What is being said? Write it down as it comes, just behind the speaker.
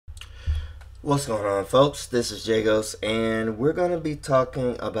What's going on, folks? This is Jagos, and we're going to be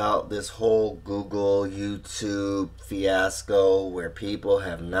talking about this whole Google, YouTube fiasco where people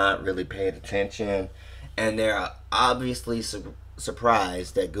have not really paid attention, and they're obviously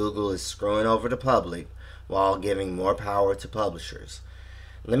surprised that Google is screwing over the public while giving more power to publishers.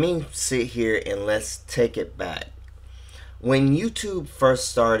 Let me sit here and let's take it back. When YouTube first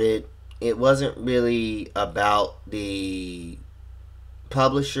started, it wasn't really about the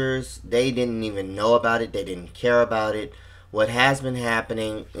publishers. They didn't even know about it, they didn't care about it. What has been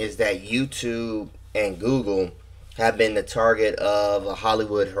happening is that YouTube and Google have been the target of a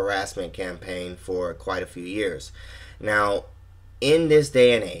Hollywood harassment campaign for quite a few years. Now, in this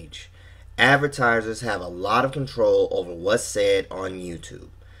day and age, advertisers have a lot of control over what's said on YouTube.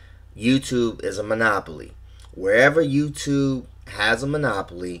 YouTube is a monopoly. Wherever YouTube has a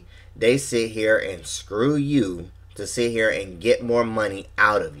monopoly, they sit here and screw you to sit here and get more money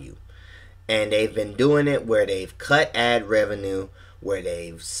out of you. And they've been doing it where they've cut ad revenue, where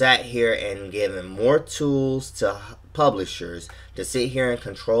they've sat here and given more tools to publishers to sit here and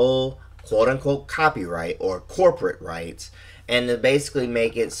control quote unquote copyright or corporate rights, and to basically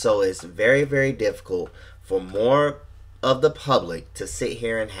make it so it's very, very difficult for more of the public to sit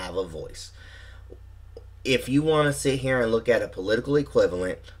here and have a voice. If you want to sit here and look at a political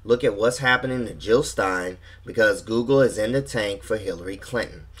equivalent, look at what's happening to Jill Stein because Google is in the tank for Hillary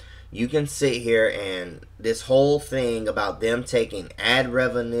Clinton. You can sit here and this whole thing about them taking ad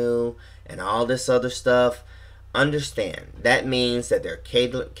revenue and all this other stuff, understand that means that they're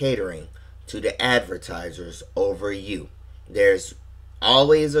catering to the advertisers over you. There's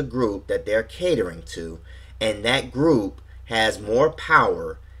always a group that they're catering to, and that group has more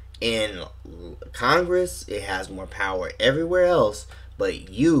power in Congress, it has more power everywhere else, but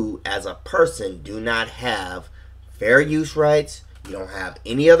you as a person do not have fair use rights. You don't have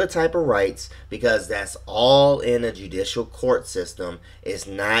any other type of rights because that's all in a judicial court system. It's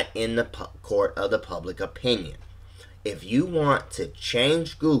not in the court of the public opinion. If you want to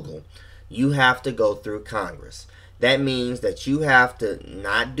change Google, you have to go through Congress. That means that you have to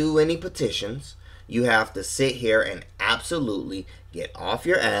not do any petitions. You have to sit here and absolutely get off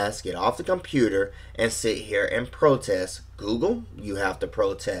your ass, get off the computer, and sit here and protest Google. You have to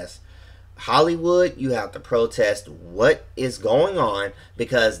protest Hollywood. You have to protest what is going on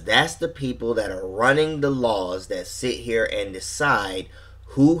because that's the people that are running the laws that sit here and decide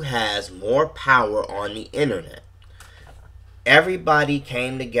who has more power on the internet. Everybody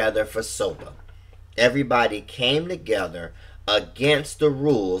came together for SOPA. Everybody came together against the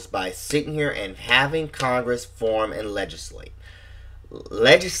rules by sitting here and having Congress form and legislate.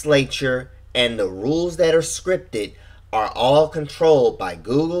 Legislature and the rules that are scripted are all controlled by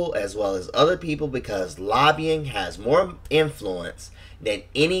Google as well as other people because lobbying has more influence than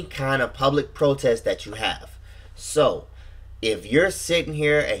any kind of public protest that you have. So, if you're sitting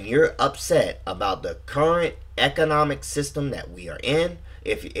here and you're upset about the current economic system that we are in,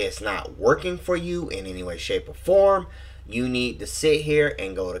 if it's not working for you in any way, shape, or form, you need to sit here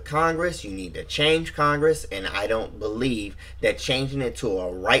and go to Congress. You need to change Congress. And I don't believe that changing it to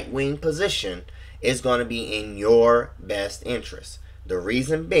a right-wing position is going to be in your best interest. The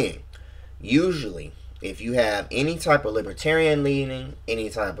reason being, usually, if you have any type of libertarian leaning, any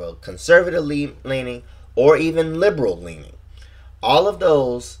type of conservative leaning, or even liberal leaning, all of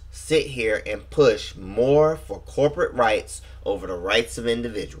those sit here and push more for corporate rights over the rights of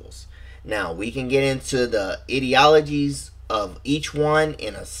individuals. Now, we can get into the ideologies of each one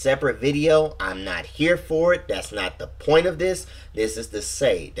in a separate video. I'm not here for it. That's not the point of this. This is to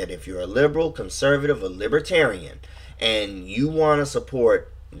say that if you're a liberal, conservative, or libertarian, and you want to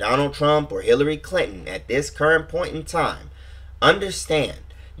support Donald Trump or Hillary Clinton at this current point in time, understand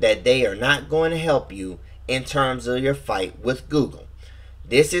that they are not going to help you in terms of your fight with Google.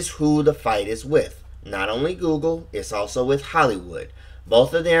 This is who the fight is with. Not only Google, it's also with Hollywood.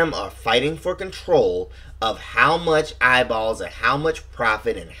 Both of them are fighting for control of how much eyeballs and how much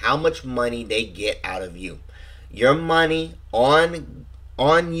profit and how much money they get out of you. Your money on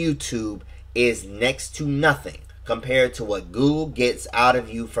YouTube is next to nothing compared to what Google gets out of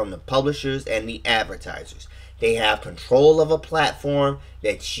you from the publishers and the advertisers. They have control of a platform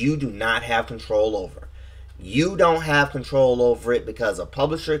that you do not have control over. You don't have control over it because a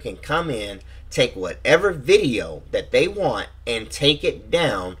publisher can come in, take whatever video that they want, and take it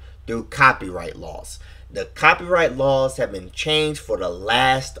down through copyright laws. The copyright laws have been changed for the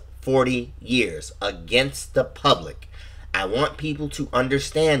last 40 years against the public. I want people to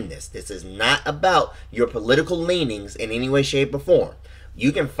understand this. This is not about your political leanings in any way, shape, or form.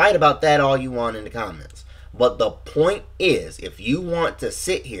 You can fight about that all you want in the comments. But the point is, if you want to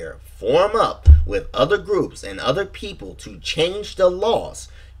sit here, form up with other groups and other people to change the laws,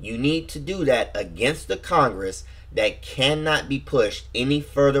 you need to do that against the Congress that cannot be pushed any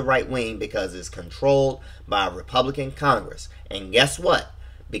further right wing because it's controlled by a Republican Congress. And guess what?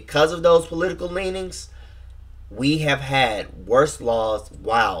 Because of those political leanings, we have had worse laws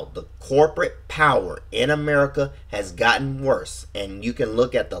while the corporate power in America has gotten worse. And you can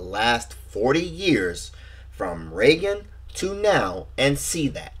look at the last 40 years from Reagan to now and see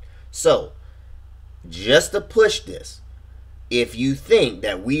that. So, just to push this, if you think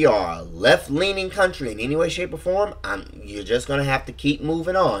that we are a left-leaning country in any way, shape, or form, you're just going to have to keep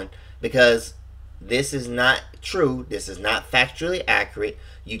moving on, because this is not true. This is not factually accurate.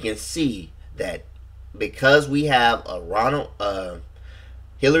 You can see that because we have a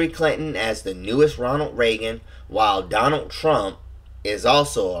Hillary Clinton as the newest Ronald Reagan, while Donald Trump is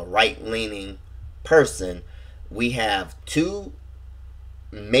also a right-leaning person, we have two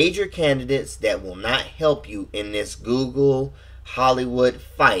major candidates that will not help you in this Google Hollywood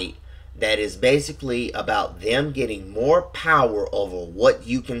fight that is basically about them getting more power over what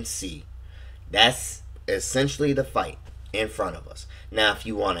you can see. That's essentially the fight in front of us. Now, if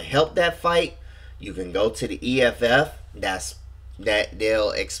you want to help that fight, you can go to the EFF.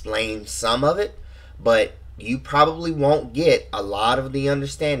 They'll explain some of it, but you probably won't get a lot of the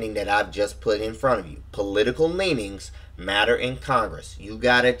understanding that I've just put in front of you. Political leanings matter in Congress. You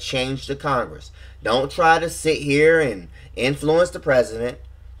got to change the Congress. Don't try to sit here and influence the president.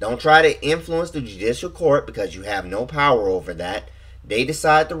 Don't try to influence the judicial court, because you have no power over that. They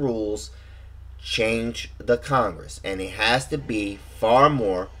decide the rules. Change the Congress. And it has to be far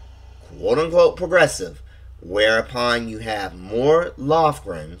more quote-unquote progressive, whereupon you have more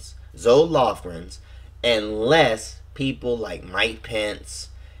Zoe Lofgrens, and less people like Mike Pence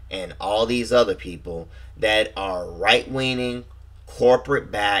and all these other people that are right-leaning,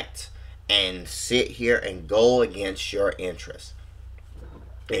 corporate-backed, and sit here and go against your interests.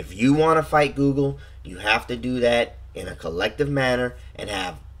 If you want to fight Google, you have to do that in a collective manner and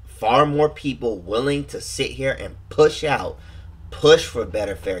have far more people willing to sit here and push for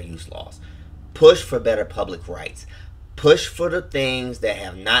better fair use laws, push for better public rights, push for the things that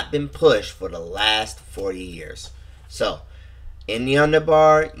have not been pushed for the last 40 years. So, in the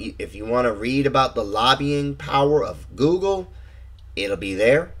underbar, if you want to read about the lobbying power of Google, it'll be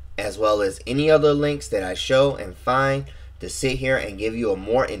there, as well as any other links that I show and find to sit here and give you a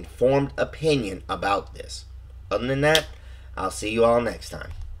more informed opinion about this. Other than that, I'll see you all next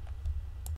time.